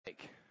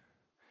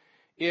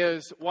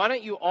is, why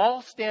don't you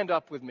all stand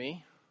up with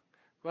me?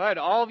 Go ahead,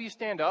 all of you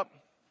stand up.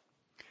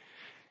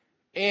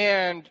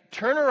 And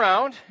turn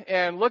around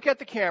and look at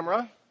the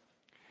camera.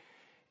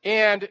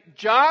 And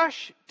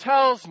Josh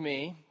tells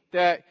me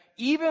that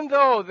even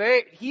though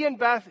he and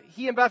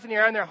Bethany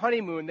are on their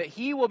honeymoon, that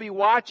he will be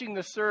watching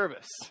the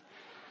service.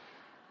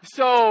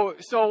 So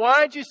why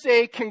don't you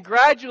say,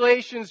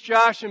 congratulations,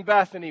 Josh and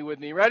Bethany, with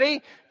me.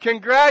 Ready?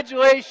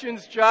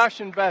 Congratulations, Josh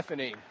and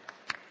Bethany.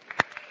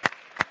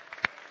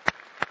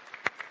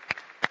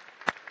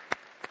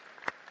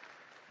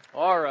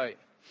 All right.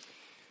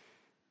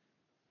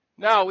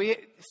 Now,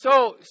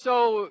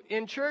 so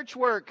in church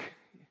work,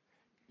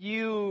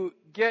 you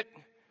get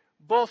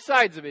both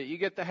sides of it. You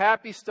get the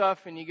happy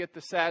stuff and you get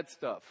the sad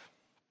stuff.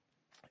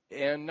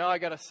 And now I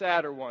got a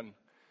sadder one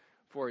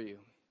for you.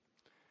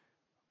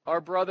 Our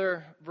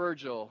brother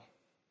Virgil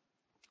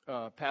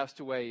passed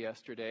away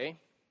yesterday,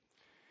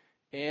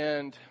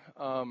 and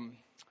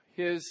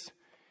his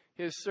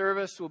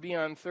service will be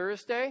on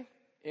Thursday,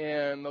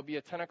 and there'll be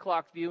a 10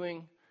 o'clock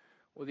viewing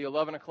with the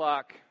 11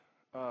 o'clock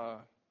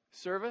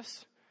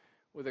service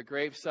with a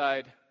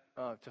graveside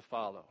to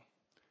follow.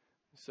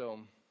 So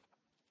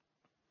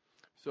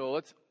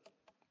let's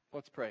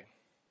pray.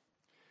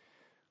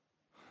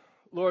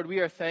 Lord, we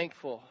are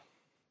thankful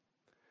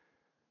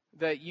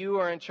that you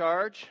are in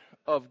charge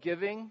of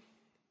giving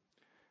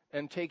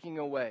and taking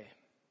away.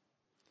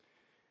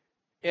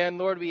 And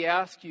Lord, we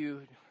ask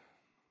you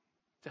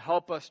to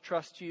help us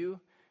trust you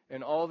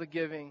in all the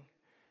giving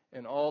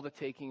and all the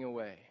taking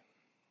away.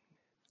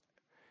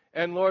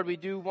 And Lord, we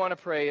do want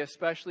to pray,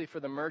 especially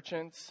for the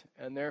merchants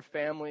and their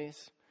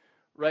families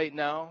right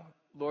now,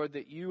 Lord,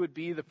 that you would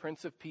be the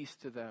Prince of Peace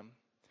to them,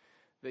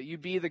 that you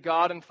be the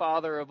God and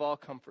Father of all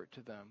comfort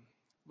to them,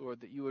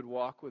 Lord, that you would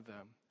walk with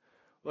them.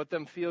 Let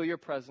them feel your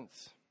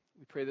presence.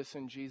 We pray this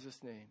in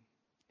Jesus' name.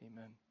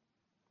 Amen.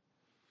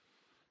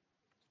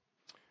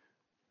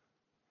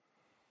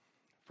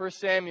 1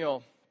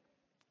 Samuel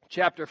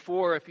chapter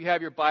 4, if you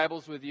have your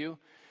Bibles with you.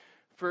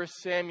 1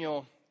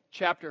 Samuel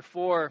chapter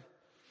 4.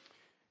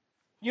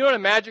 You know what a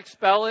magic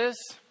spell is?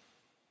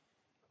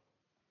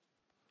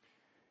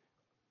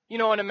 You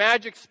know, in a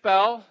magic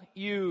spell,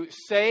 you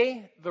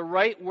say the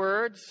right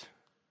words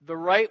the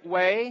right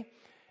way,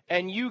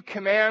 and you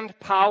command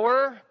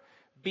power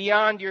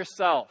beyond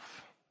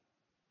yourself.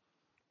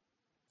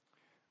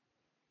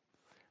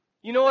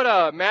 You know what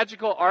a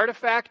magical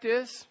artifact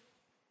is?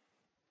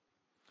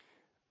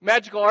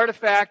 Magical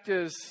artifact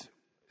is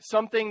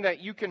something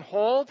that you can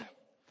hold,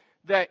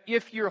 that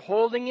if you're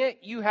holding it,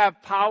 you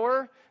have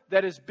power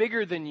that is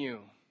bigger than you.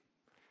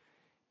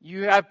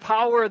 You have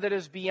power that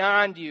is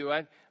beyond you.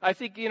 I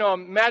think, a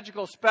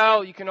magical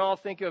spell, you can all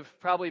think of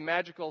probably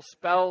magical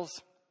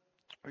spells,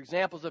 or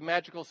examples of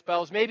magical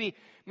spells. Maybe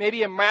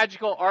a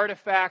magical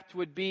artifact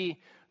would be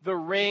the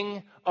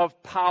Ring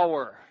of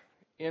Power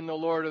in the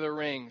Lord of the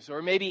Rings,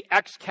 or maybe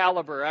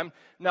Excalibur. I'm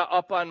not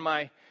up on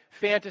my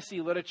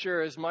fantasy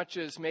literature as much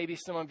as maybe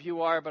some of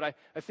you are, but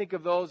I think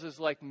of those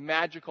as like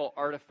magical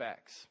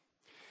artifacts.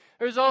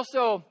 There's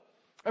also,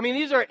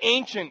 these are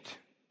ancient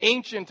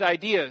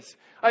ideas.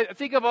 I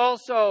think of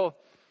also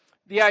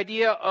the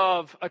idea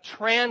of a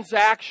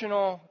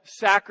transactional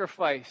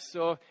sacrifice.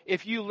 So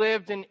if you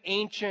lived in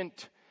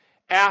ancient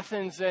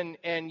Athens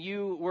and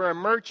you were a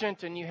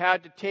merchant and you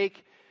had to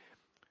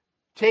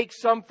take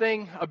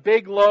something, a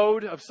big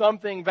load of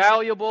something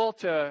valuable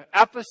to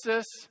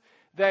Ephesus,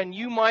 then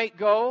you might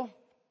go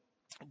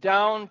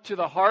down to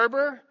the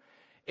harbor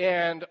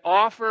and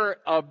offer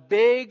a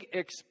big,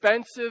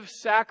 expensive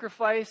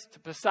sacrifice to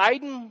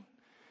Poseidon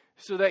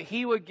so that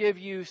he would give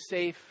you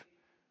safe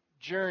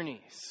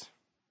journeys.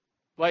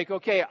 Like,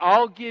 okay,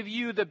 I'll give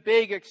you the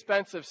big,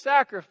 expensive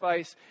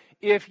sacrifice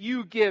if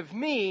you give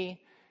me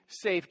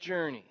safe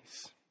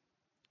journeys.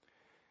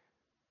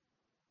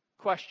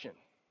 Question.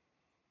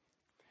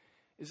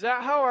 Is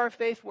that how our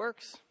faith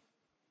works?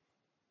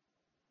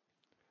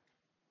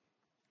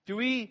 Do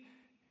we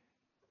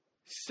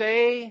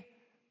say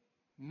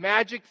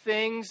magic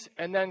things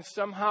and then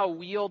somehow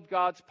wield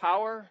God's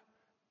power?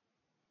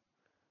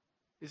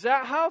 Is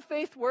that how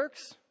faith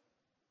works?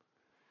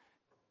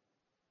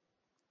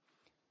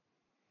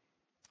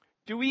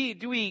 Do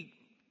we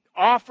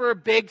offer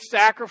big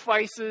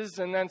sacrifices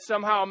and then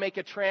somehow make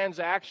a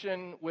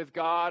transaction with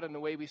God in the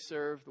way we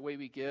serve, the way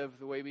we give,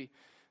 the way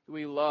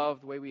we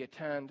love, the way we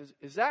attend?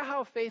 Is that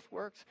how faith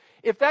works?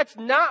 If that's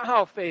not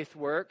how faith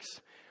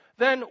works,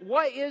 then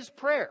what is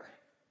prayer?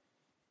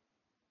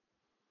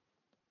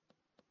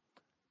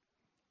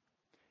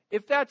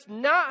 If that's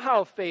not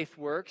how faith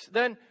works,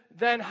 then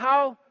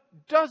how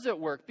does it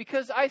work?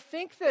 Because I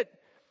think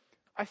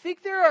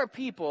there are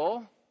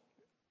people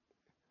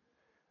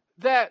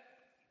that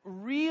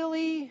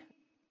really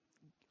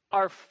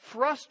are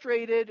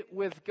frustrated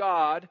with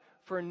God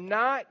for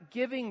not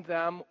giving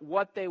them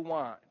what they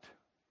want,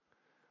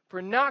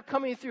 for not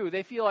coming through.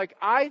 They feel like,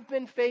 I've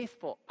been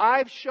faithful,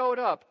 I've showed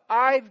up,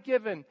 I've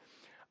given,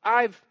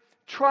 I've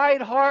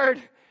tried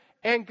hard,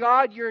 and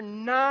God, you're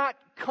not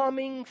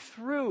coming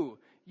through.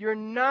 You're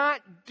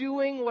not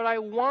doing what I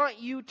want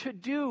you to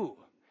do.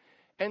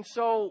 And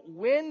so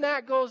when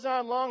that goes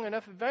on long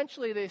enough,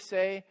 eventually they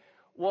say,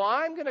 well,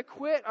 I'm going to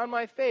quit on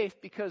my faith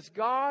because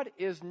God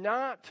is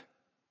not,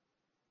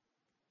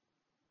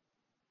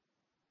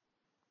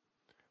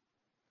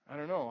 I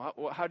don't know,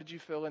 how did you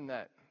fill in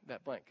that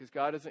blank? Because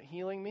God isn't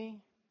healing me?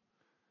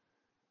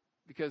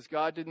 Because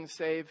God didn't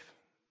save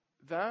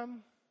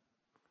them?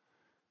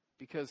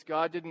 Because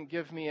God didn't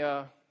give me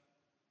a...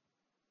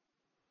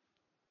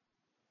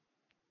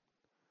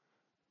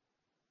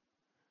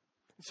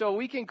 So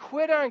we can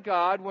quit on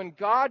God when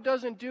God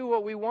doesn't do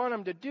what we want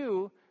him to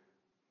do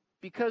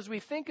because we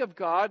think of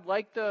God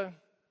like the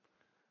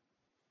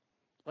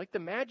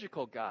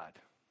magical God.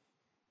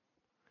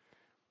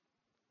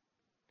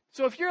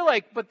 So if you're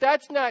like, but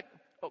that's not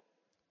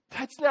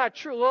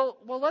true.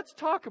 Well, let's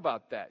talk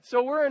about that.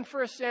 So we're in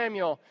 1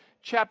 Samuel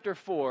chapter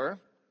 4.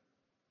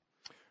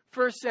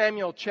 1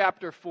 Samuel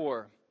chapter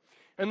 4.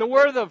 And the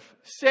word of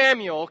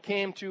Samuel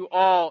came to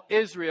all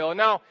Israel.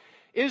 Now,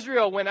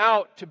 Israel went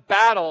out to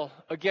battle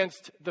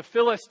against the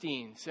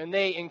Philistines, and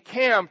they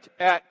encamped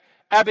at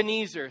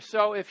Ebenezer.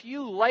 So if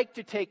you like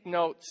to take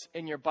notes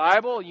in your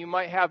Bible, you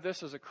might have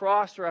this as a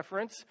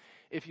cross-reference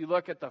if you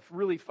look at the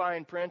really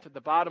fine print at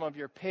the bottom of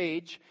your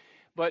page.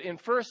 But in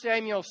 1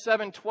 Samuel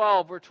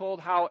 7:12, we're told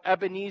how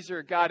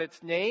Ebenezer got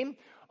its name.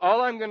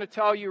 All I'm going to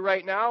tell you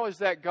right now is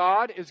that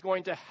God is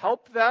going to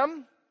help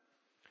them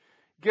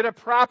get a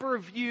proper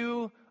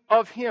view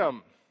of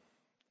him.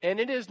 And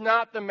it is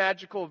not the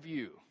magical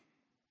view.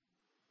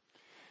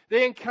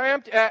 They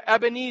encamped at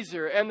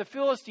Ebenezer, and the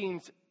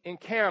Philistines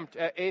encamped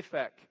at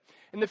Aphek.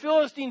 And the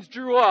Philistines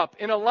drew up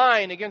in a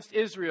line against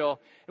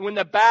Israel. And when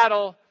the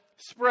battle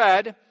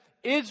spread,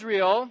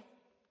 Israel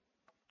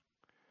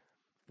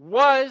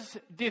was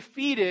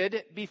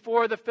defeated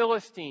before the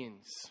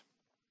Philistines.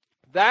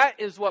 That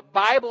is what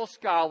Bible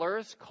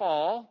scholars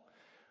call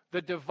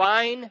the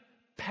divine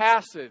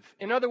passive.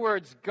 In other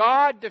words,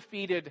 God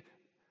defeated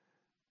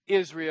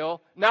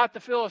Israel, not the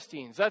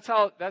Philistines. That's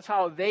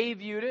how they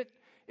viewed it.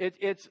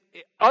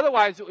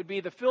 Otherwise, it would be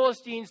the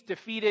Philistines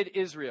defeated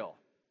Israel.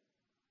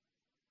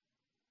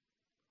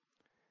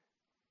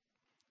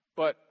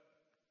 But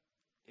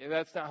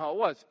that's not how it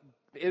was.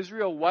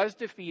 Israel was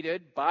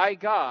defeated by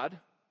God,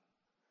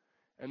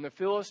 and the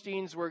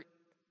Philistines were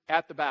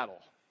at the battle.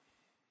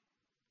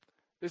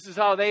 This is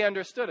how they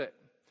understood it.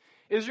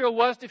 Israel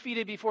was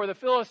defeated before the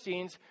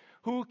Philistines,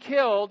 who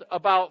killed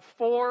about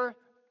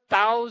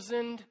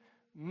 4,000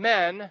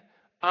 men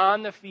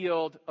on the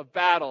field of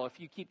battle. If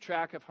you keep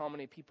track of how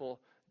many people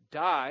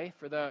die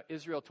for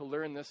Israel to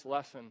learn this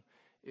lesson,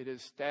 it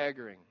is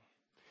staggering.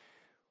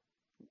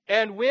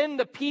 And when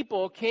the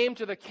people came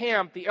to the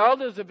camp, the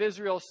elders of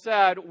Israel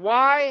said,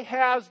 "Why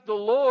has the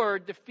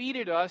Lord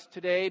defeated us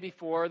today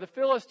before the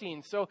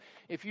Philistines?" So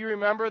if you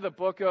remember the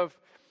book of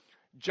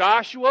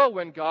Joshua,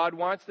 when God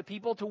wants the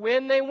people to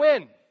win, they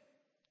win.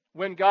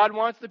 When God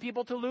wants the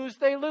people to lose,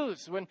 they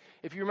lose.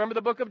 If you remember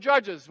the book of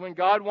Judges, when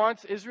God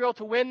wants Israel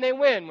to win, they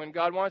win. When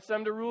God wants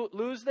them to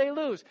lose, they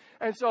lose.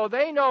 And so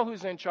they know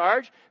who's in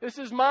charge. This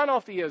is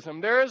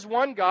monotheism. There is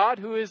one God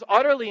who is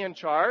utterly in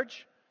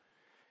charge.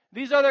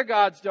 These other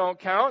gods don't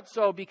count.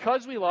 So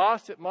because we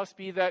lost, it must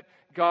be that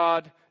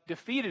God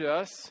defeated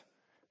us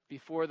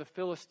before the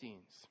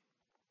Philistines.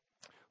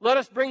 Let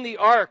us bring the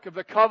ark of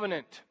the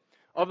covenant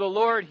of the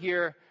Lord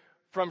here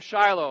from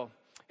Shiloh.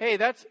 Hey,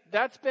 that's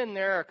been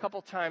there a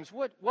couple times.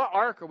 What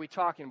ark are we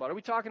talking about? Are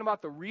we talking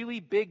about the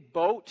really big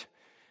boat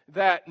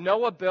that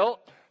Noah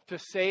built to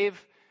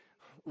save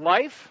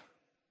life?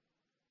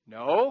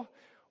 No.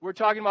 We're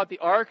talking about the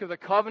ark of the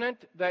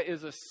covenant that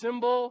is a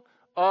symbol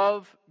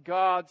of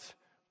God's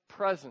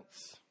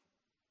presence.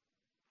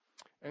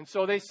 And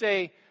so they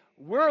say,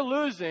 we're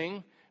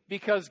losing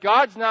because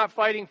God's not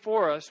fighting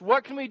for us.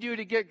 What can we do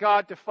to get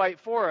God to fight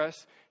for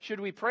us? Should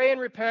we pray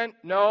and repent?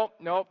 No,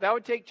 that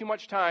would take too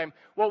much time.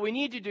 What we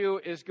need to do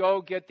is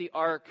go get the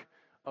Ark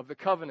of the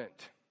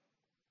Covenant,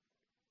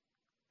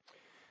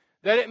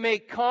 that it may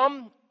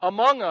come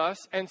among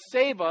us and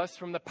save us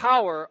from the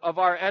power of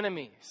our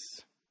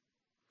enemies.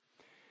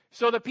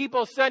 So the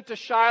people sent to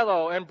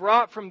Shiloh and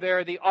brought from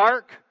there the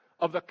Ark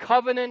of the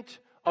Covenant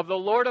of the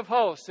Lord of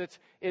hosts.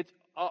 It's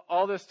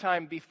all this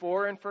time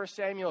before in 1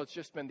 Samuel, it's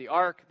just been the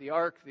ark,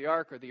 or the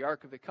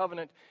Ark of the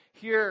Covenant.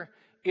 Here,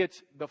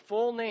 it's the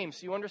full name,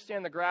 so you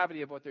understand the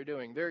gravity of what they're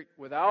doing. They're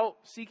without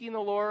seeking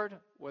the Lord,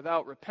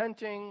 without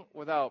repenting,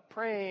 without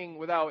praying,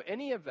 without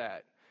any of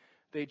that.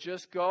 They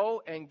just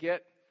go and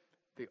get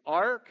the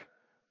Ark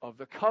of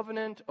the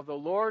Covenant of the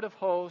Lord of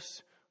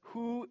hosts,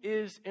 who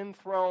is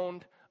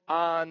enthroned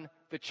on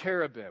the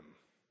cherubim.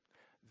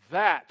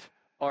 That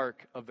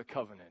Ark of the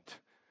Covenant.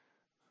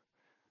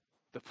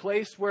 The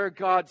place where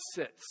God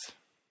sits.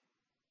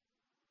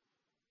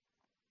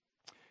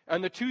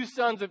 And the two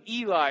sons of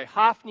Eli,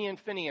 Hophni and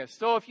Phinehas.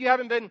 So if you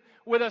haven't been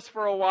with us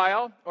for a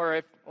while,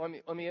 or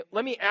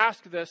let me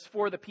ask this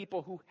for the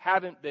people who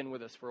haven't been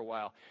with us for a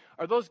while.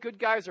 Are those good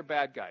guys or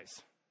bad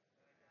guys?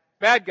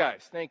 Bad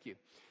guys, thank you.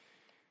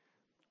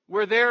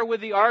 We're there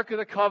with the Ark of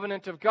the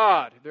Covenant of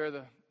God. They're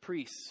the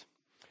priests.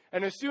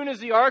 And as soon as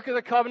the ark of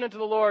the covenant of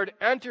the Lord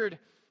entered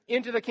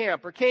into the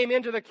camp, or came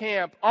into the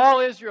camp, all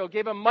Israel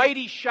gave a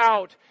mighty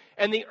shout,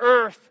 and the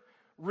earth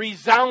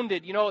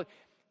resounded.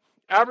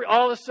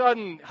 All of a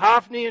sudden,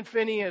 Hophni and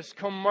Phinehas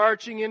come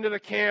marching into the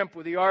camp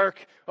with the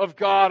ark of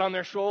God on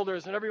their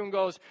shoulders, and everyone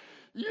goes,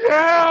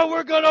 yeah,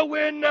 we're going to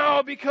win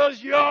now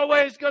because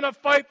Yahweh's going to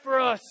fight for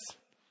us.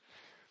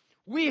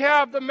 We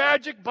have the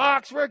magic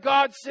box where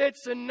God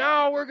sits, and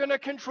now we're going to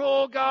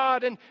control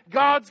God, and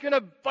God's going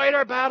to fight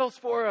our battles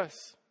for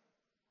us.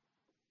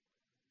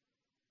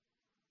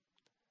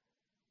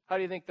 How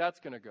do you think that's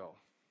going to go?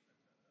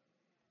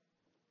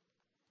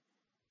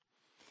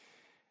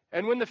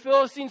 And when the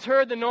Philistines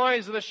heard the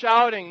noise of the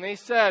shouting, they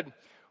said,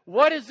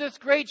 what is this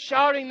great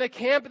shouting in the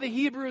camp of the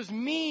Hebrews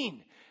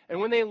mean? And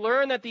when they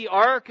learned that the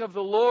ark of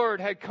the Lord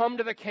had come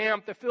to the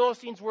camp, the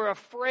Philistines were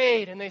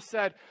afraid, and they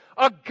said,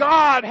 a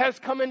god has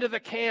come into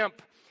the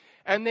camp.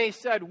 And they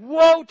said,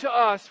 woe to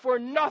us, for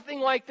nothing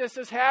like this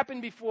has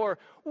happened before.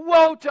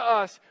 Woe to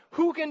us!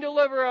 Who can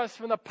deliver us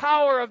from the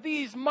power of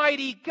these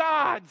mighty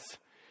gods?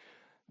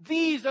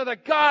 These are the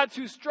gods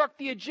who struck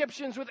the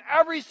Egyptians with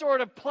every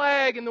sort of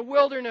plague in the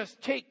wilderness.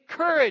 Take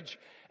courage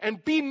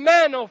and be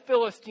men, O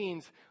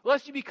Philistines,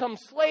 lest you become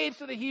slaves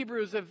to the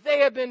Hebrews if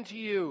they have been to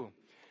you.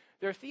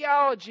 Their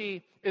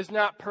theology is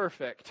not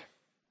perfect,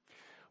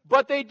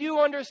 but they do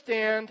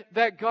understand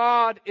that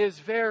God is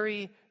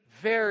very,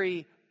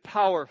 very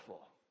powerful.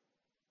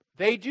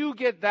 They do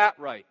get that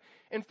right.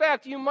 In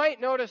fact, you might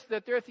notice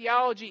that their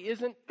theology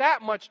isn't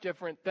that much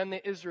different than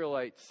the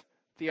Israelites'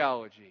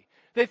 theology.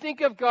 They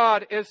think of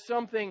God as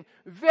something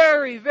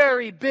very,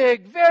 very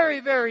big,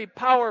 very, very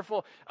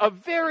powerful, a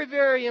very,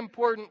 very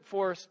important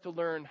force to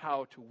learn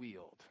how to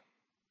wield.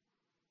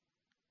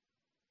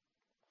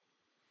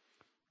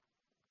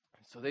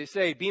 So they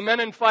say, be men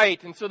and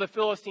fight. And so the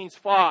Philistines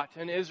fought,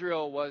 and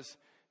Israel was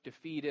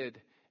defeated,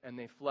 and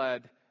they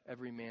fled,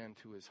 every man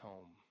to his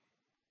home.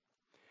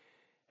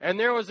 And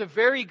there was a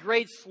very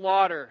great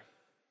slaughter.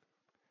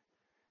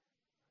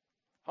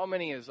 How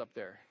many is up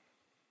there?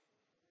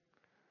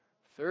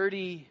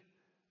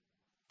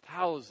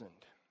 30,000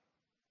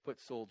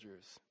 foot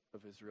soldiers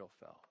of Israel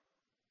fell.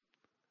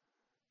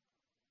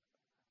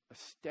 A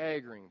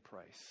staggering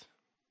price.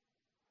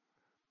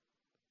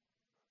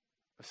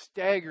 A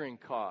staggering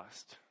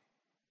cost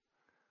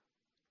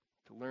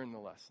to learn the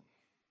lesson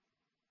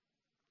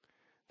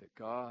that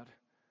God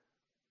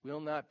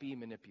will not be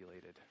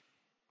manipulated,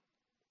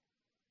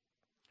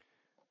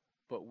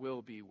 but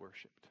will be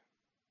worshipped.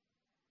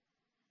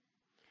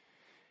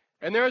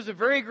 And there was a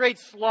very great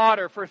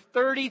slaughter, for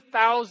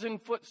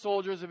 30,000 foot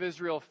soldiers of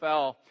Israel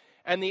fell.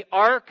 And the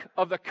ark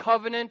of the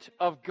covenant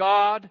of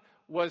God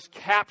was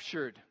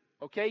captured.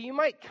 Okay, you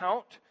might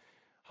count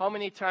how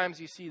many times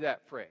you see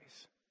that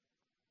phrase.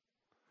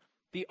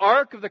 The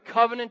ark of the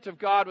covenant of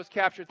God was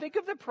captured. Think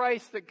of the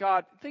price that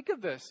God, think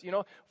of this,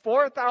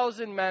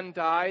 4,000 men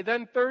die,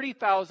 then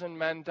 30,000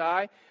 men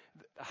die,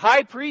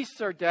 high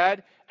priests are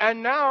dead,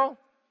 and now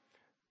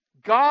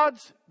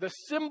the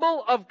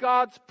symbol of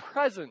God's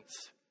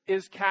presence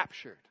is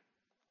captured.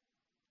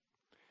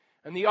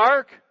 And the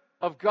ark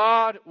of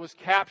God was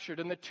captured,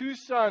 and the two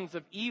sons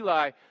of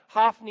Eli,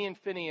 Hophni and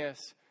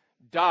Phinehas,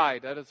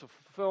 died. That is a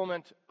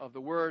fulfillment of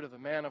the word of the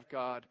man of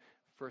God,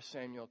 1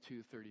 Samuel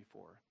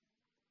 2:34.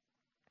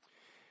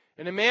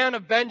 And a man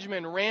of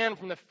Benjamin ran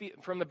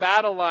from the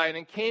battle line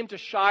and came to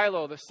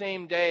Shiloh the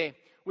same day,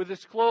 with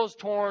his clothes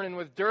torn and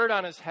with dirt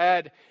on his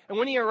head. And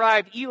when he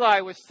arrived,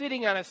 Eli was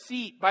sitting on a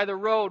seat by the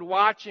road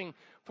watching,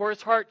 for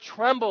his heart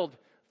trembled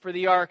for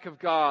the ark of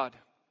God.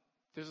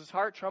 Does his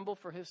heart tremble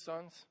for his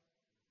sons?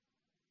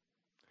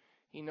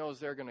 He knows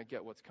they're going to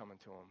get what's coming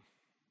to him.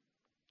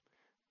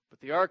 But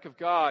the ark of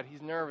God,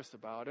 he's nervous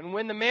about. And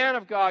when the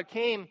man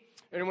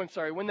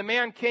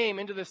came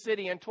into the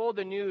city and told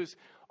the news,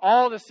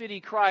 all the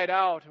city cried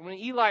out. And when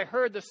Eli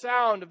heard the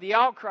sound of the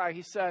outcry,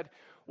 he said,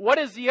 what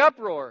is the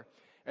uproar?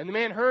 And the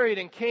man hurried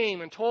and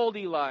came and told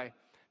Eli.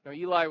 Now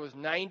Eli was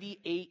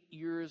 98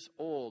 years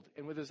old,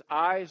 and with his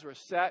eyes were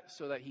set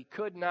so that he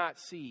could not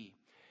see.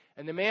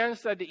 And the man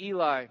said to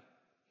Eli,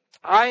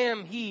 I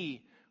am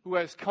he who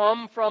has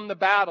come from the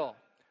battle.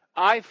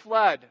 I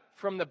fled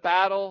from the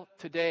battle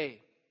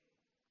today.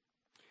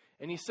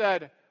 And he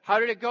said, how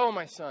did it go,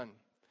 my son?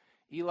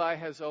 Eli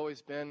has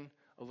always been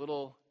a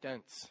little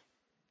dense.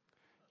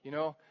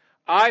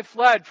 I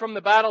fled from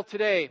the battle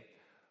today.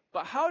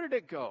 But how did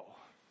it go?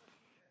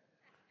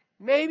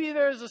 Maybe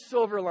there's a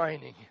silver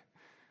lining.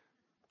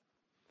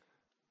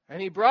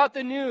 And he brought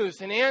the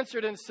news and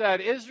answered and said,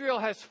 Israel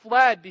has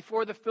fled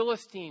before the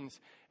Philistines,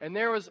 and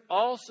there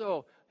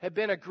had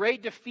been a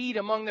great defeat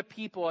among the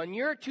people. And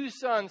your two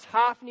sons,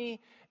 Hophni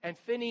and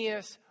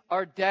Phinehas,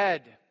 are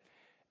dead.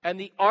 And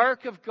the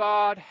ark of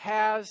God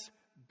has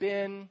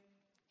been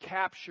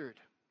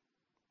captured.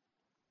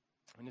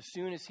 And as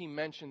soon as he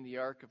mentioned the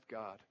ark of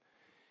God,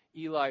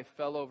 Eli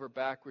fell over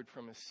backward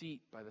from his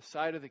seat by the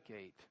side of the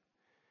gate,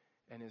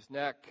 and his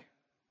neck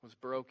was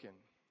broken.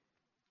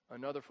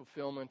 Another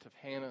fulfillment of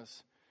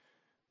Hannah's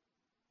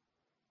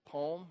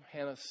poem,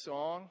 Hannah's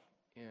song,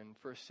 in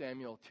 1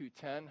 Samuel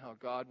 2:10, how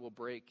God will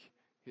break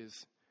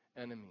his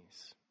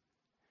enemies.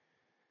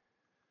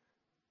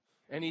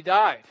 And he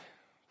died,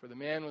 for the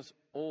man was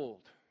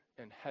old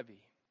and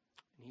heavy.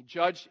 And he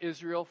judged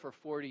Israel for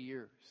 40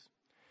 years.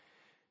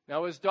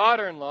 Now his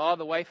daughter-in-law,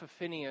 the wife of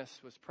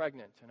Phinehas, was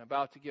pregnant and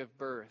about to give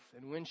birth.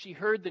 And when she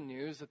heard the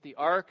news that the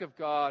ark of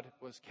God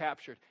was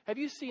captured. Have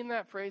you seen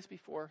that phrase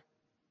before?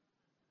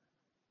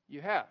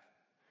 You have.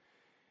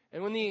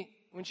 And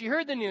when she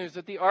heard the news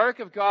that the ark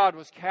of God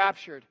was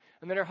captured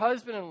and that her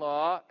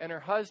husband-in-law and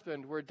her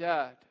husband were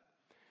dead,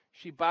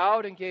 she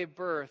bowed and gave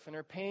birth, and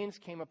her pains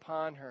came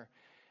upon her.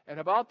 And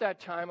about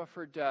that time of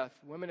her death,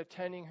 women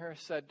attending her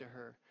said to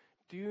her,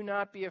 "Do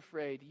not be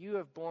afraid. You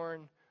have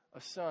borne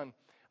a son."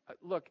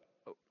 Look,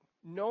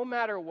 no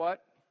matter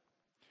what,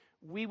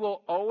 we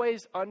will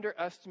always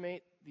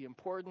underestimate the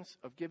importance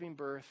of giving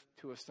birth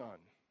to a son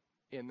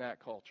in that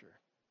culture.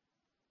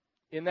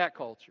 In that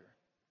culture.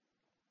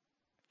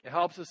 It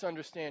helps us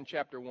understand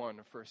chapter 1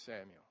 of 1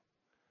 Samuel.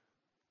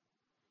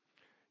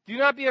 Do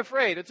not be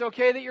afraid. It's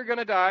okay that you're going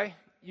to die.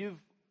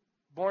 You've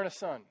borne a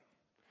son.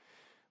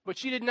 But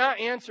she did not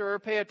answer or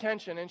pay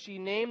attention, and she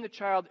named the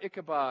child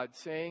Ichabod,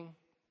 saying,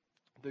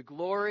 "The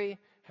glory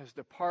has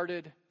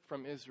departed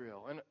from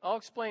Israel." And I'll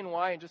explain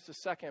why in just a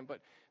second, but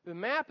the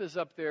map is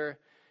up there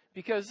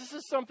because this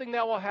is something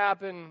that will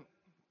happen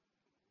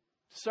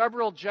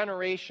several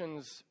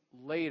generations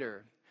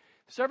later.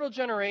 Several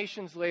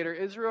generations later,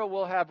 Israel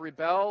will have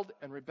rebelled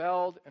and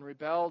rebelled and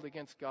rebelled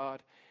against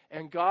God.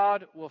 And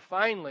God will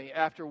finally,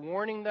 after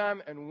warning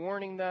them and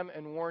warning them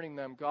and warning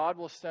them, God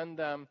will send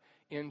them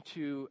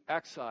into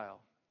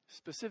exile.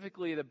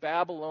 Specifically, the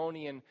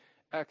Babylonian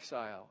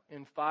exile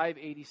in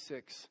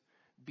 586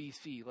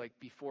 BC, like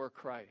before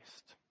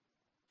Christ.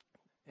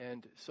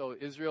 And so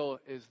Israel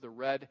is the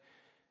red,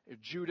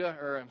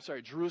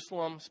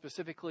 Jerusalem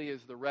specifically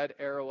is the red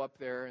arrow up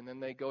there, and then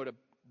they go to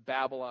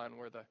Babylon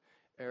where the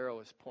arrow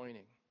is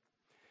pointing.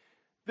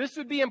 This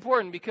would be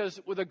important because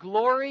the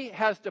glory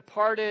has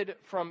departed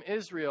from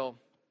Israel.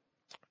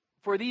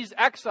 For these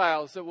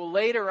exiles that will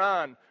later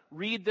on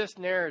read this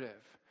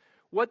narrative,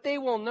 what they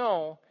will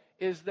know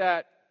is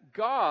that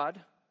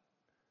God,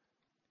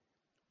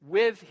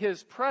 with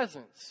his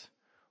presence,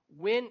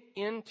 went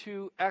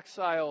into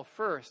exile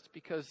first,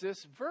 because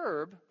this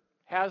verb,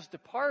 has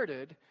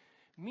departed,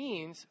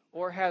 means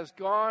or has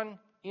gone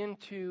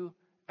into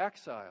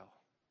exile.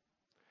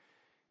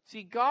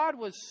 See, God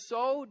was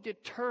so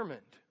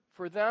determined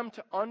for them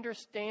to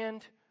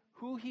understand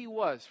who he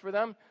was, for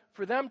them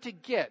to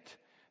get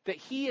that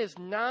he is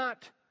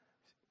not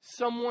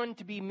someone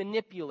to be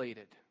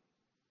manipulated.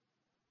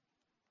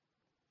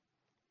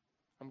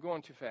 I'm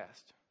going too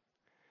fast.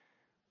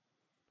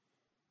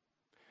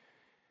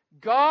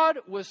 God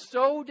was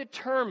so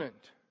determined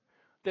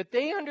that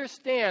they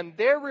understand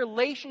their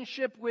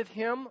relationship with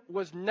him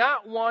was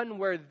not one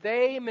where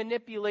they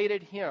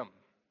manipulated him.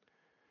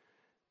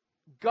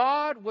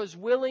 God was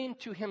willing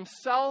to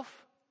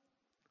himself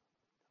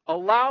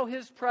allow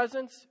his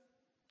presence,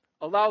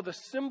 allow the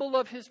symbol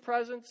of his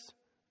presence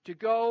to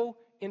go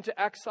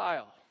into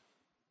exile.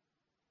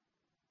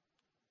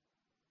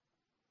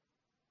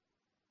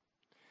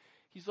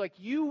 He's like,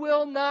 you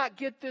will not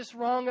get this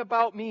wrong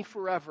about me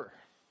forever.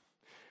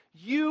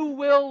 You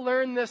will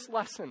learn this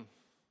lesson.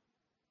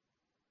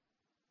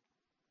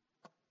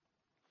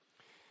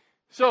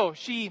 So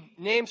she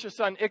names her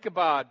son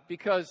Ichabod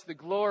because the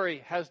glory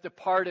has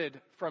departed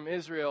from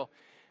Israel,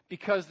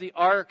 because the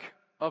ark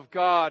of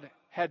God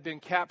had been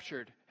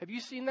captured. Have you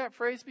seen that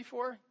phrase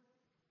before?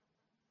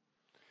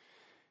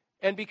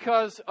 And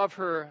because of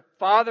her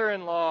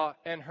father-in-law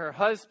and her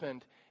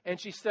husband, and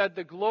she said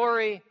the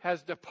glory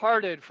has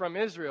departed from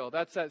Israel.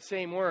 That's that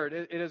same word.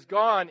 It has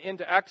gone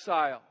into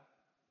exile.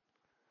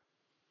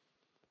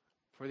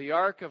 For the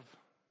ark of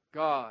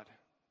God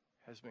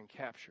has been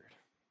captured.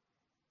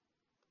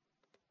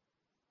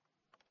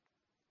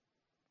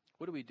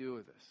 What do we do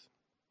with this?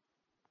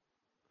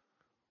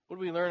 What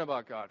do we learn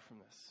about God from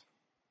this?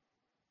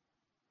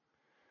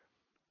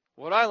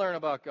 What I learn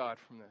about God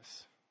from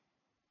this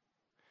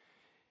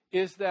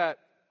is that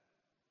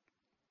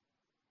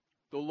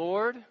the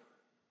Lord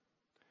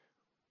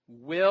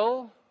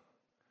will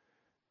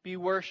be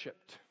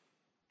worshipped.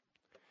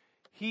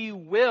 He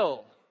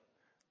will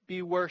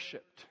be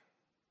worshipped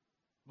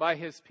by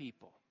his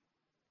people.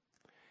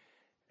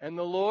 And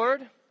the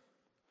Lord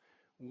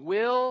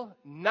will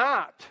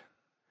not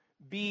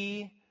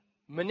be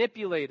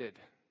manipulated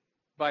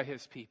by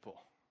his people.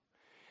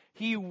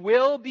 He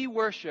will be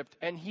worshipped,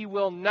 and he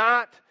will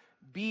not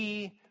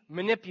be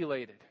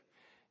manipulated.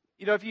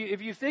 You know, if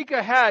you think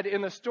ahead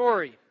in the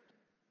story,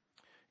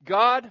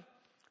 God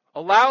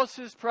allows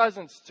his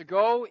presence to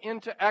go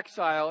into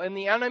exile, and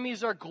the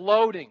enemies are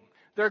gloating.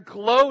 They're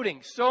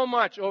gloating so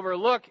much over,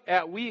 look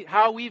at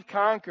how we've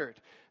conquered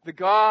the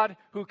God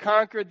who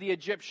conquered the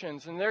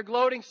Egyptians. And they're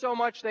gloating so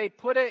much they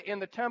put it in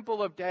the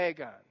temple of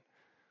Dagon.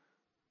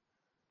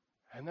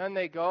 And then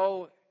they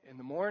go, in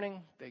the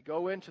morning, they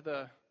go into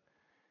the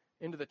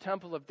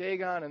temple of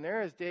Dagon, and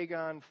there is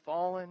Dagon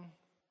fallen,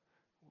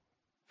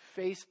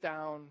 face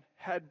down,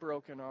 head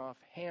broken off,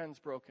 hands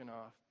broken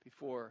off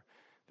before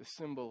the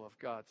symbol of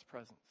God's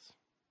presence.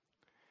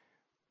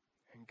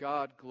 And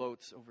God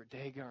gloats over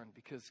Dagon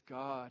because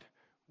God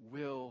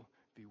will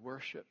be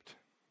worshipped.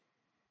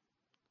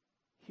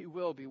 He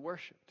will be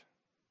worshipped.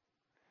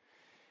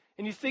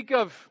 And you think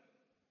of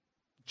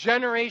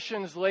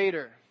generations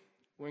later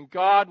when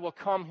God will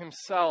come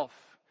himself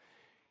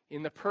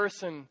in the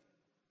person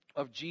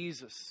of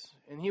Jesus,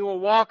 and he will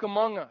walk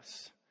among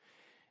us,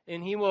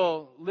 and he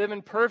will live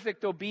in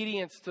perfect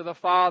obedience to the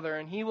Father,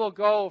 and he will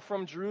go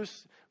from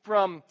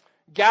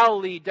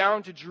Galilee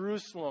down to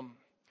Jerusalem,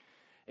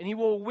 and he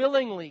will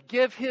willingly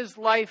give his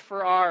life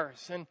for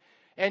ours,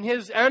 and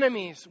his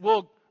enemies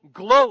will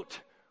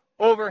gloat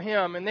over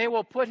him, and they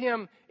will put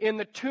him in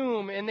the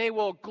tomb, and they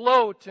will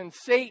gloat, and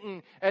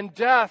Satan and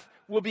death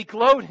will be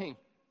gloating.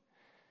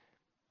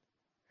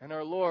 And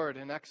our Lord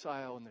in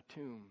exile in the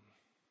tomb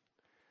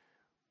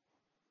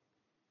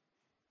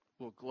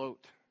will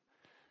gloat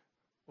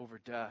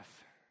over death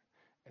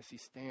as he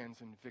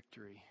stands in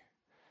victory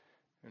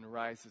and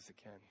rises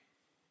again.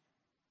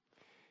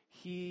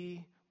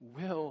 He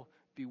will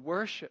be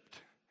worshipped.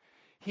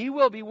 He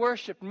will be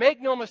worshipped. Make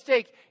no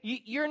mistake,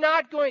 the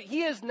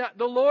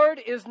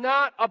Lord is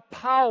not a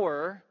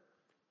power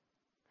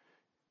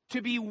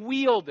to be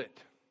wielded.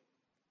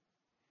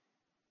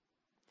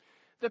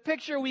 The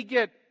picture we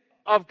get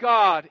of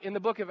God in the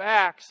book of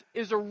Acts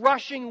is a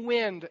rushing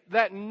wind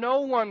that no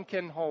one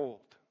can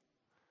hold.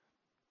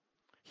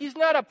 He's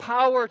not a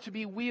power to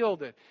be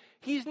wielded.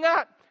 He's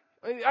not,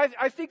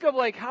 I think of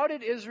how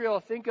did Israel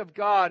think of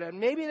God? And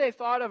maybe they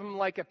thought of him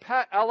like a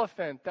pet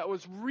elephant that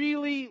was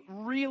really,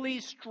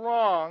 really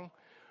strong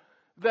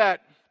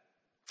that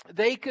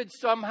they could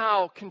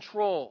somehow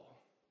control.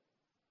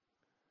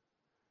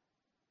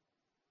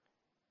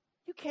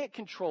 You can't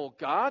control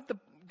God.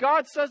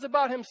 God says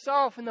about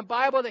himself in the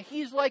Bible that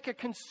he's like a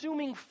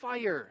consuming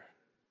fire.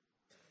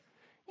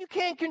 You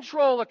can't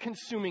control a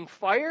consuming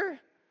fire.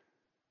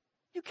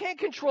 You can't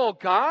control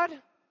God.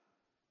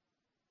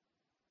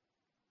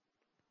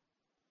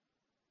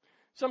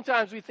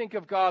 Sometimes we think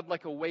of God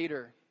like a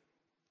waiter,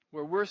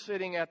 where we're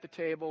sitting at the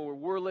table, where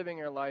we're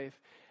living our life,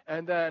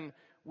 and then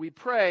we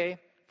pray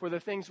for the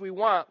things we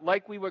want,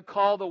 like we would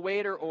call the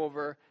waiter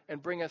over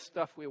and bring us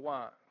stuff we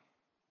want.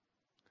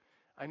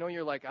 I know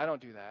you're like, I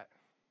don't do that.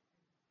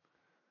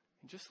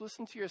 Just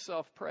listen to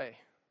yourself pray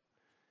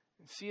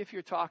and see if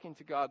you're talking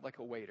to God like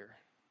a waiter.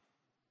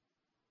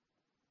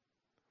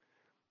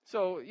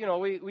 So,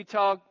 we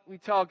tell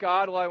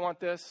God, well, I want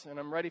this, and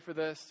I'm ready for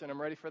this, and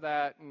I'm ready for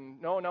that,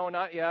 and no,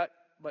 not yet,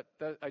 but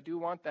I do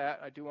want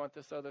that, I do want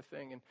this other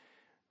thing. And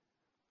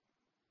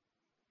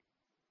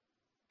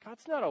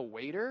God's not a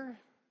waiter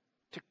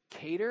to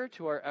cater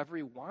to our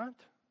every want.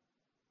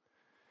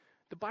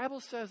 The Bible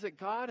says that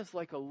God is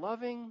like a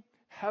loving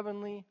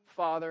Heavenly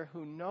Father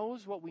who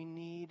knows what we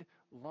need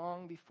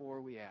long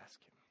before we ask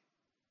him.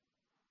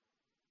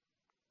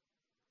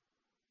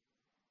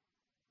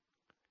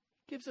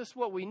 Gives us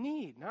what we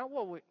need,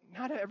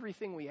 not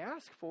everything we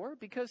ask for,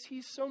 because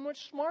he's so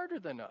much smarter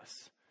than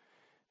us.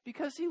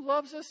 Because he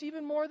loves us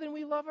even more than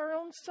we love our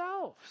own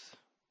selves.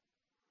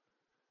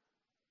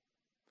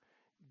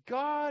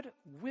 God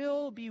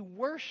will be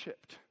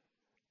worshipped,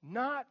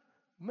 not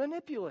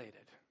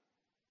manipulated.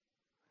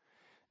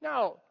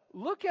 Now,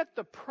 look at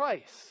the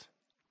price.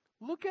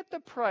 Look at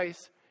the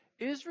price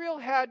Israel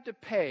had to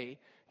pay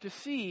to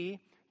see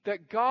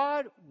that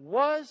God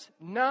would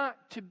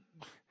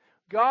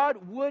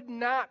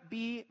not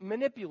be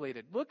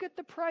manipulated. Look at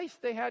the price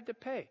they had to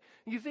pay.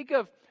 You think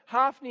of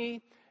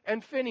Hophni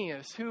and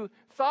Phinehas, who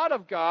thought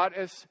of God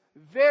as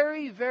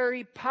very,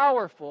 very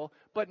powerful,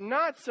 but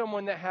not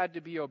someone that had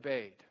to be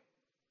obeyed.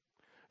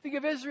 Think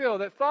of Israel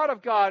that thought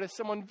of God as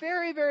someone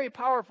very, very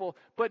powerful,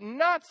 but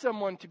not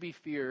someone to be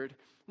feared,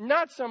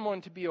 not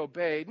someone to be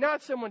obeyed,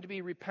 not someone to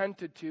be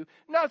repented to,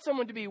 not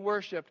someone to be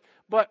worshipped,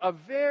 but a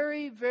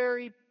very,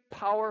 very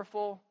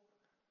powerful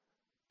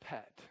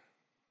pet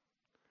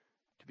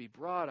to be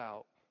brought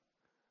out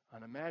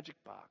on a magic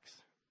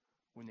box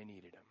when they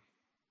needed him.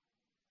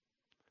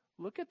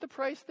 Look at the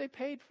price they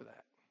paid for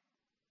that.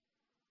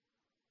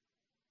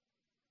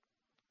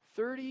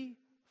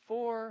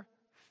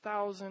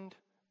 34,000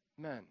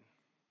 men.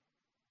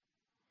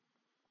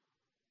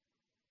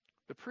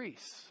 The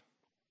priests.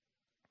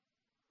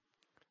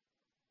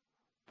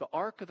 The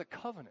Ark of the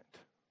Covenant.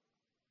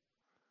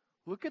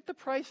 Look at the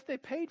price they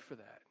paid for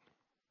that.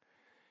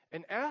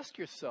 And ask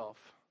yourself,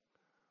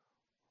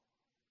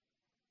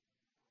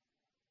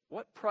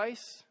 what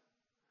price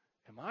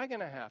am I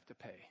going to have to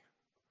pay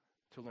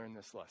to learn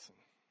this lesson?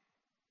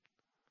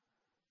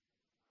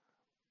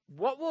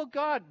 What will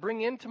God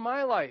bring into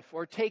my life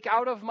or take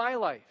out of my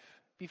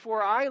life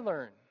before I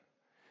learn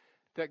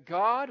that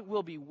God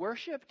will be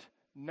worshipped,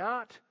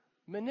 not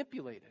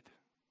manipulated?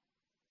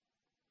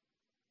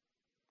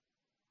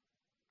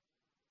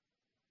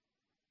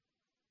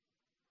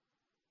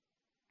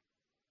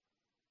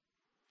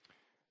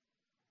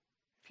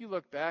 If you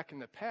look back in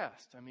the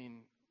past,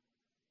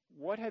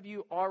 what have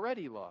you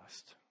already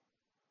lost?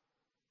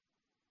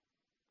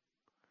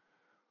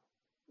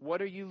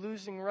 what are you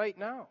losing right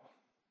now?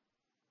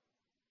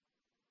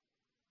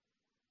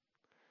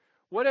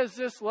 What has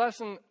this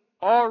lesson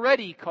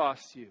already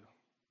cost you?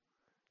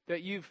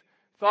 That you've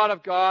thought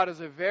of God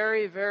as a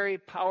very, very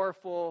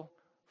powerful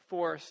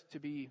force to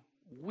be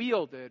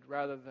wielded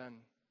rather than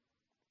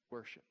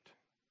worshipped.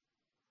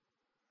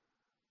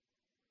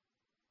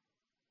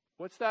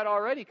 What's that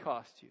already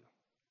cost you?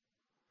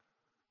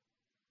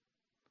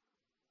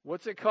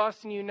 What's it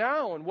costing you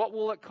now, and what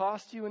will it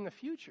cost you in the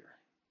future?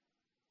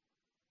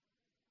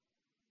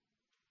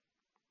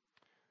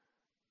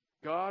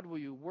 God will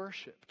be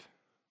worshipped,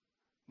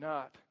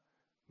 not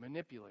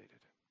manipulated.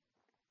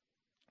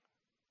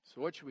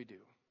 So what should we do?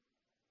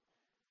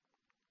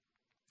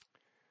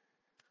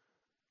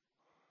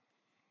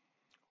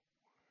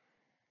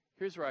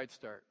 Here's where I'd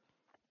start.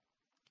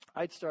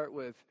 I'd start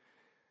with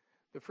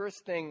the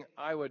first thing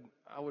I would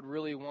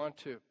really want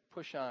to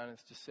push on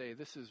is to say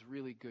this is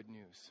really good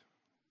news,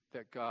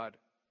 that God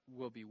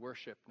will be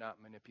worshipped,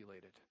 not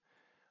manipulated.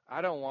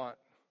 I don't want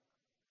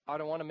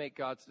to make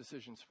God's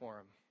decisions for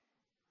him.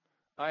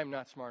 I am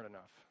not smart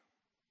enough.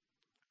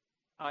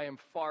 I am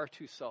far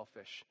too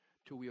selfish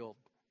to wield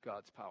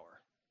God's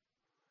power.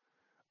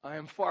 I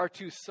am far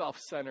too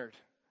self-centered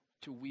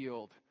to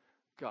wield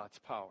God's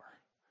power.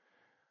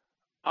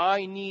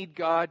 I need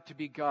God to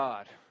be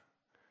God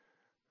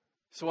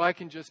so I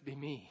can just be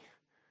me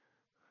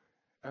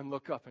and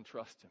look up and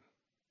trust him.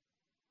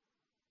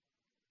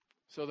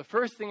 So the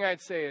first thing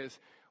I'd say is,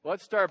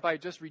 let's start by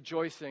just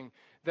rejoicing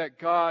that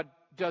God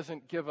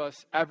doesn't give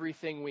us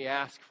everything we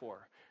ask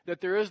for.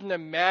 That there isn't a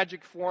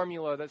magic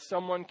formula that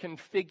someone can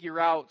figure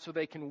out so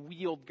they can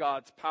wield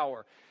God's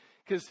power.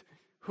 Because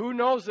who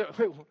knows that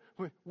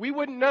we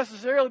wouldn't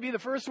necessarily be the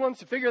first ones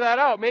to figure that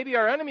out. Maybe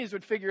our enemies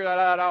would figure that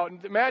out.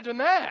 And imagine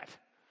that.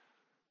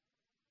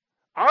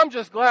 I'm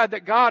just glad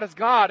that God is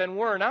God and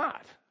we're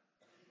not.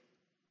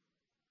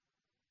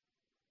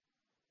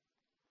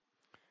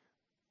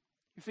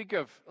 You think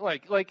of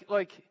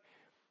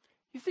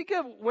you think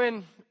of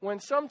when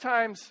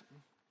sometimes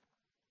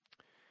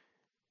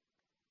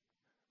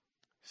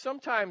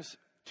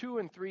 2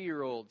 and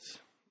 3-year-olds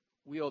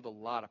wield a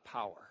lot of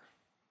power.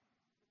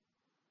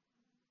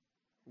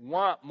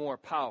 Want more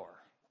power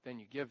than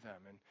you give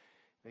them, and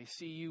they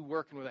see you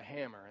working with a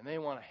hammer and they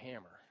want a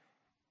hammer.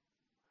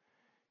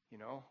 You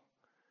know?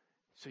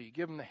 So you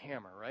give them the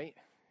hammer, right?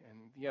 And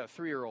you got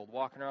a 3-year-old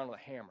walking around with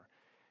a hammer.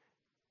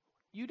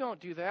 You don't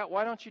do that.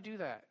 Why don't you do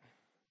that?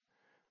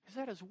 Because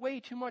that is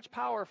way too much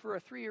power for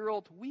a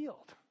 3-year-old to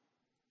wield.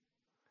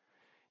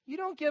 You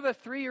don't give a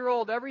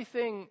 3-year-old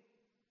everything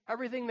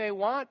they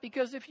want,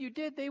 because if you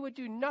did, they would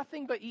do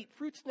nothing but eat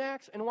fruit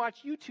snacks and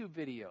watch YouTube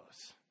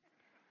videos.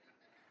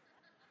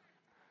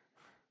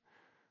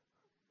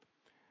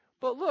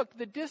 But look,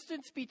 the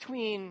distance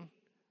between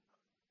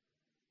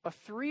a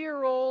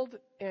 3-year-old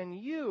and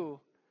you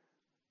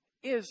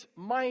is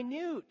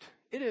minute.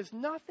 It is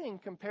nothing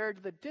compared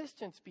to the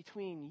distance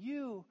between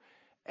you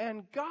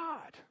and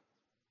God.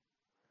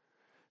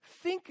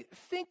 Think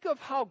of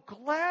how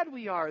glad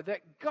we are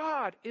that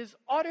God is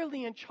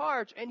utterly in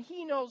charge and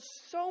he knows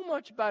so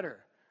much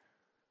better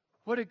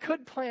what a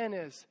good plan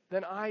is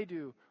than I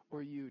do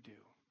or you do.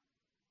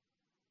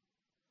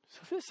 So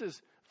this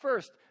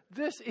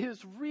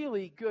is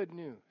really good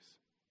news.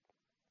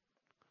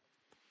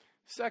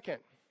 Second,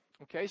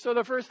 okay, so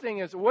the first thing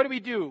is, what do we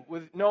do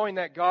with knowing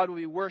that God will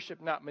be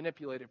worshipped, not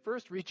manipulated?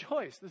 First,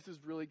 rejoice. This is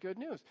really good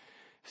news.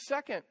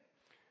 Second,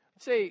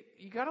 say,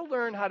 you got to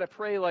learn how to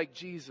pray like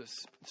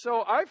Jesus.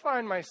 So I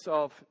find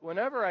myself,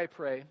 whenever I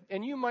pray,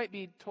 and you might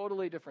be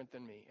totally different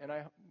than me, and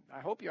I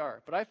hope you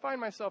are, but I find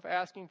myself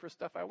asking for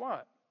stuff I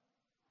want.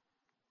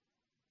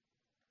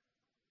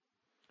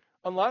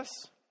 Unless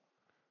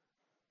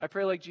I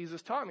pray like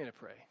Jesus taught me to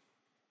pray.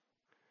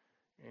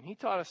 And he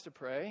taught us to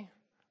pray,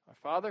 Our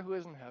Father who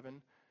is in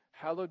heaven,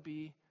 hallowed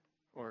be,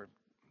 or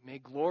may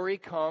glory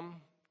come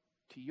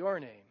to your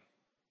name.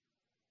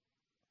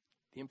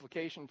 The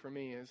implication for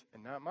me is,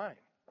 and not mine.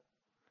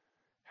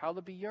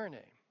 Hallowed be your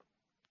name,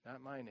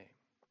 not my name.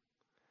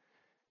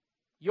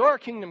 Your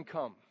kingdom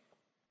come.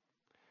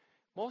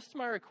 Most of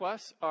my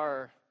requests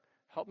are,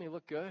 help me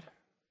look good,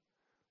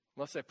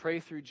 unless I pray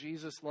through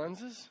Jesus'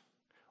 lenses,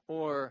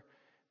 or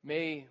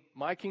may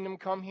my kingdom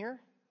come here.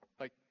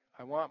 Like,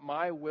 I want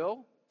my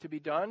will to be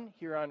done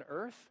here on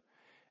earth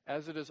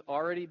as it is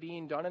already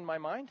being done in my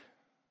mind.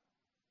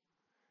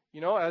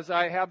 You know, as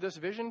I have this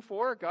vision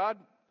for God,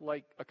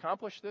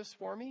 accomplish this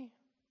for me.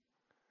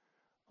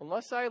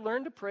 Unless I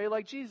learn to pray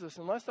like Jesus,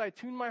 unless I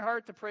tune my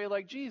heart to pray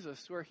like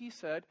Jesus, where he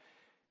said,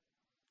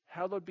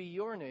 hallowed be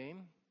your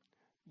name,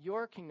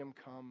 your kingdom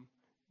come,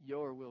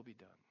 your will be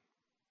done.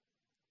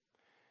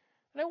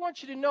 And I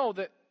want you to know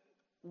that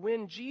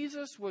when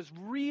Jesus was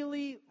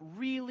really,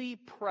 really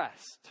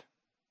pressed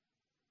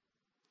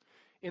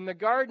in the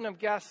Garden of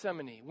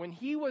Gethsemane, when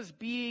he was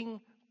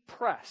being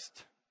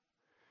pressed,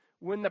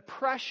 when the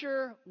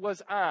pressure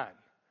was on,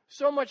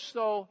 so much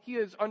so, he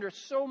is under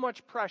so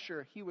much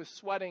pressure, he was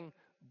sweating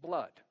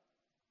blood.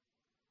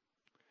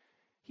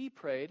 He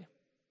prayed,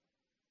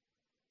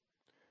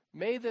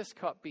 May this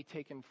cup be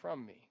taken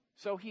from me.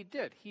 So he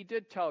did. He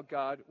did tell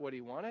God what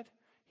he wanted.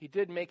 He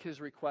did make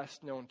his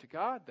request known to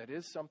God. That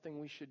is something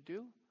we should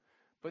do.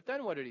 But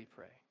then what did he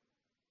pray?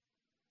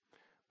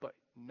 But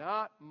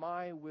not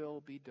my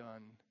will be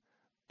done,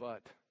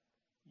 but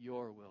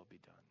your will be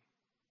done.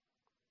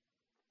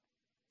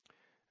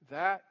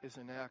 That is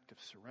an act of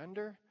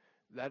surrender.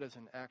 That is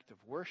an act of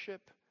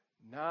worship,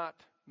 not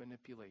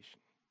manipulation.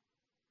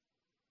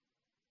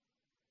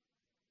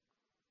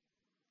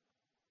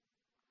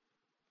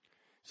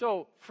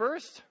 So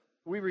first,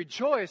 we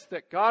rejoice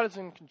that God is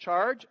in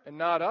charge and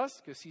not us,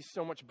 because he's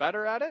so much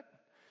better at it.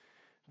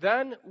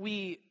 Then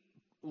we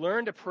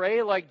learn to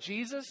pray like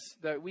Jesus,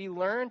 that we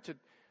learn to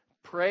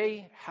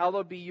pray,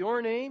 hallowed be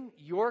your name,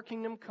 your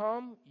kingdom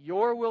come,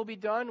 your will be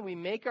done. We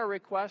make our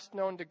request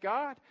known to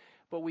God,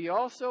 but we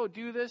also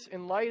do this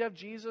in light of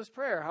Jesus'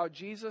 prayer, how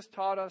Jesus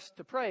taught us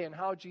to pray and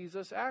how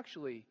Jesus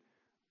actually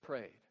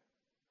prayed.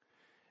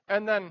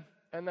 And then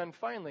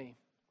finally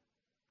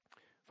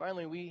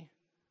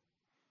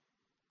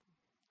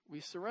we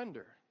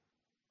surrender.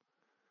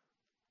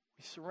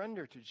 We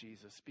surrender to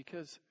Jesus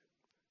because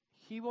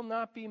he will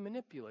not be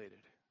manipulated.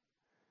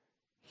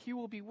 He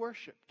will be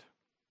worshiped.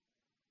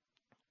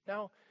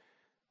 Now,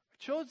 I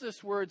chose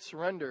this word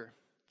surrender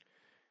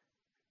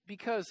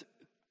because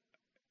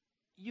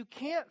you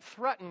can't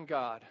threaten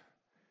God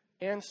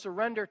and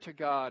surrender to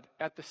God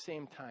at the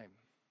same time.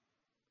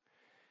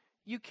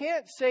 You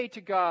can't say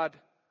to God,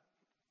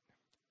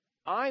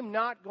 I'm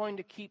not going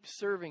to keep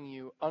serving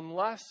you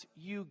unless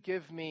you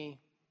give me,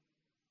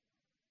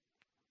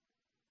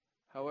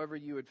 however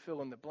you would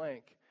fill in the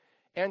blank,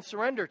 and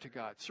surrender to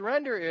God.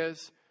 Surrender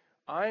is,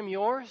 I'm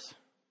yours.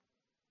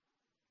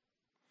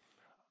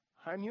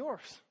 I'm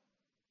yours.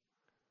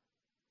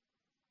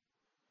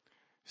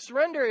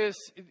 Surrender is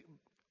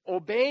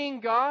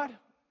obeying God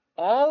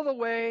all the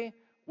way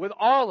with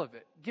all of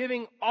it,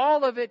 giving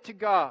all of it to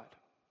God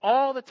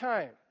all the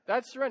time.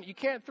 That's surrender. You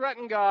can't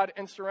threaten God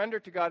and surrender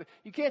to God.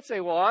 You can't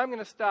say, well, I'm going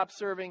to stop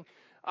serving.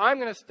 I'm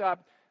going to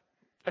stop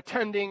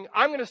attending.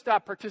 I'm going to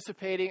stop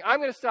participating. I'm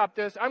going to stop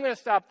this. I'm going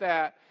to stop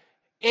that,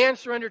 and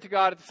surrender to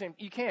God at the same time.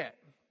 You can't.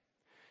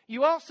 We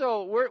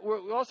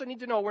also need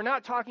to know we're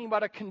not talking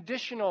about a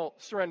conditional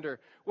surrender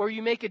where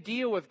you make a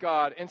deal with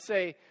God and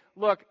say,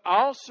 look,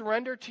 I'll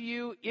surrender to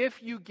you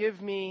if you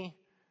give me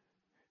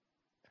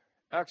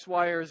X,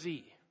 Y, or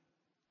Z.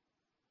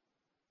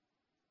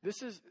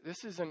 This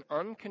is an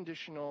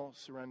unconditional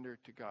surrender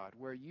to God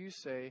where you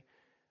say,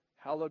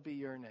 hallowed be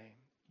your name,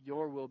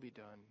 your will be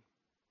done.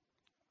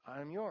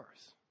 I'm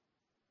yours.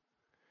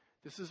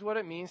 This is what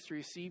it means to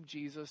receive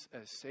Jesus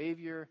as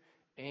Savior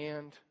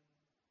and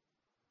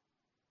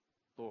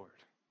Lord.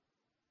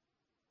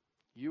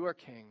 You are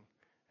King,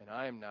 and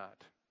I am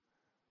not.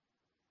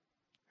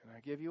 And I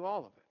give you all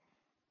of it.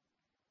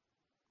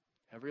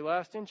 Every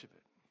last inch of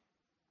it.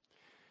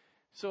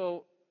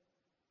 So,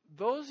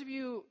 those of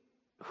you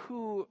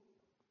who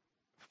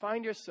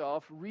find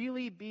yourself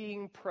really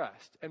being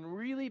pressed and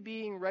really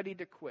being ready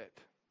to quit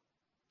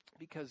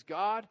because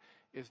God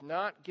is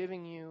not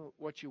giving you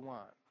what you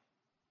want.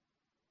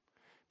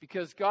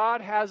 Because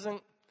God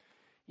hasn't,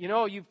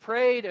 you've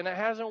prayed and it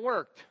hasn't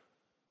worked.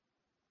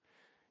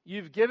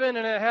 You've given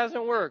and it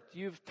hasn't worked.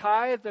 You've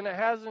tithed and it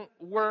hasn't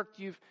worked.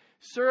 You've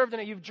served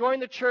and you've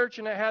joined the church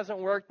and it hasn't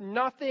worked.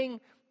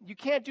 Nothing, you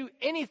can't do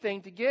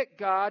anything to get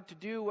God to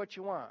do what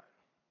you want.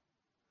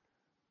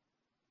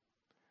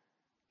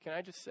 Can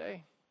I just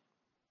say,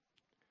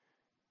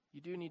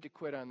 you do need to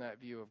quit on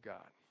that view of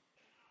God.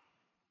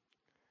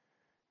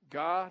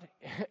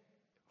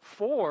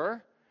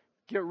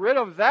 Get rid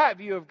of that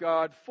view of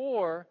God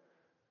for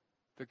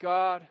the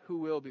God who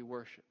will be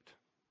worshipped.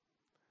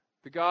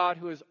 The God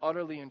who is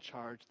utterly in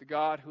charge. The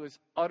God who is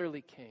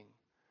utterly king.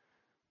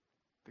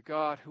 The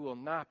God who will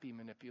not be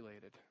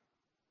manipulated.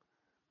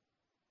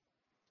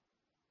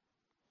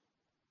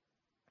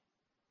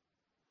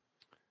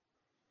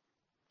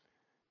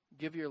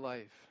 Give your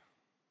life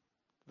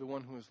to the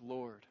one who is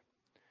Lord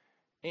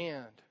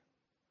and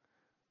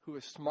who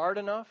is smart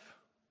enough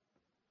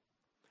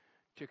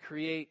to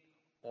create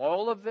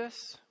all of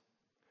this,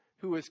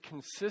 who is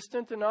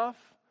consistent enough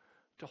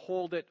to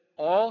hold it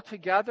all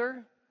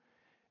together,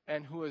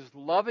 and who is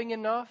loving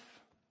enough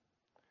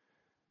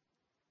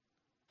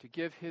to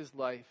give his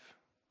life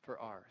for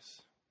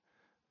ours.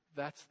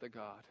 That's the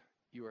God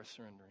you are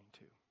surrendering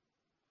to.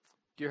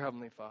 Dear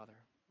Heavenly Father,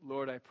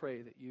 Lord, I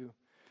pray that you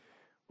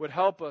would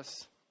help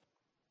us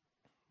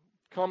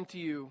come to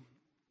you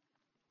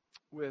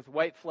with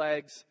white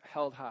flags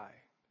held high,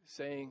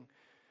 saying,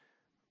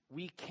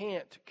 we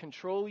can't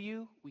control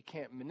you, we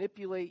can't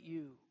manipulate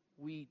you,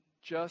 we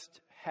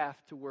just have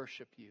to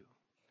worship you.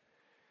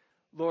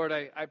 Lord,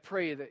 I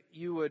pray that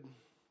you would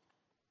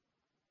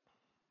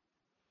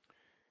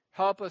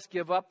help us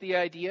give up the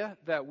idea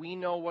that we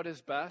know what is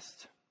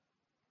best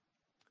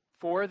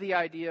for the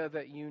idea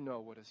that you know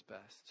what is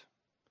best.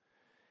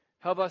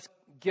 Help us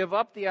give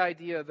up the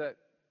idea that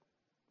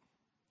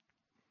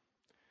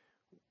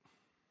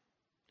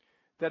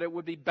it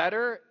would be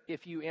better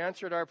if you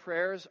answered our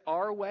prayers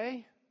our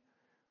way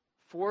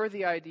for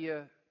the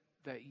idea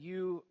that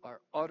you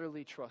are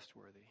utterly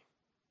trustworthy.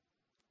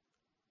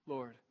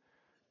 Lord,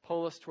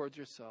 pull us towards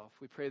yourself.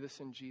 We pray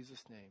this in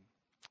Jesus' name.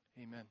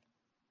 Amen.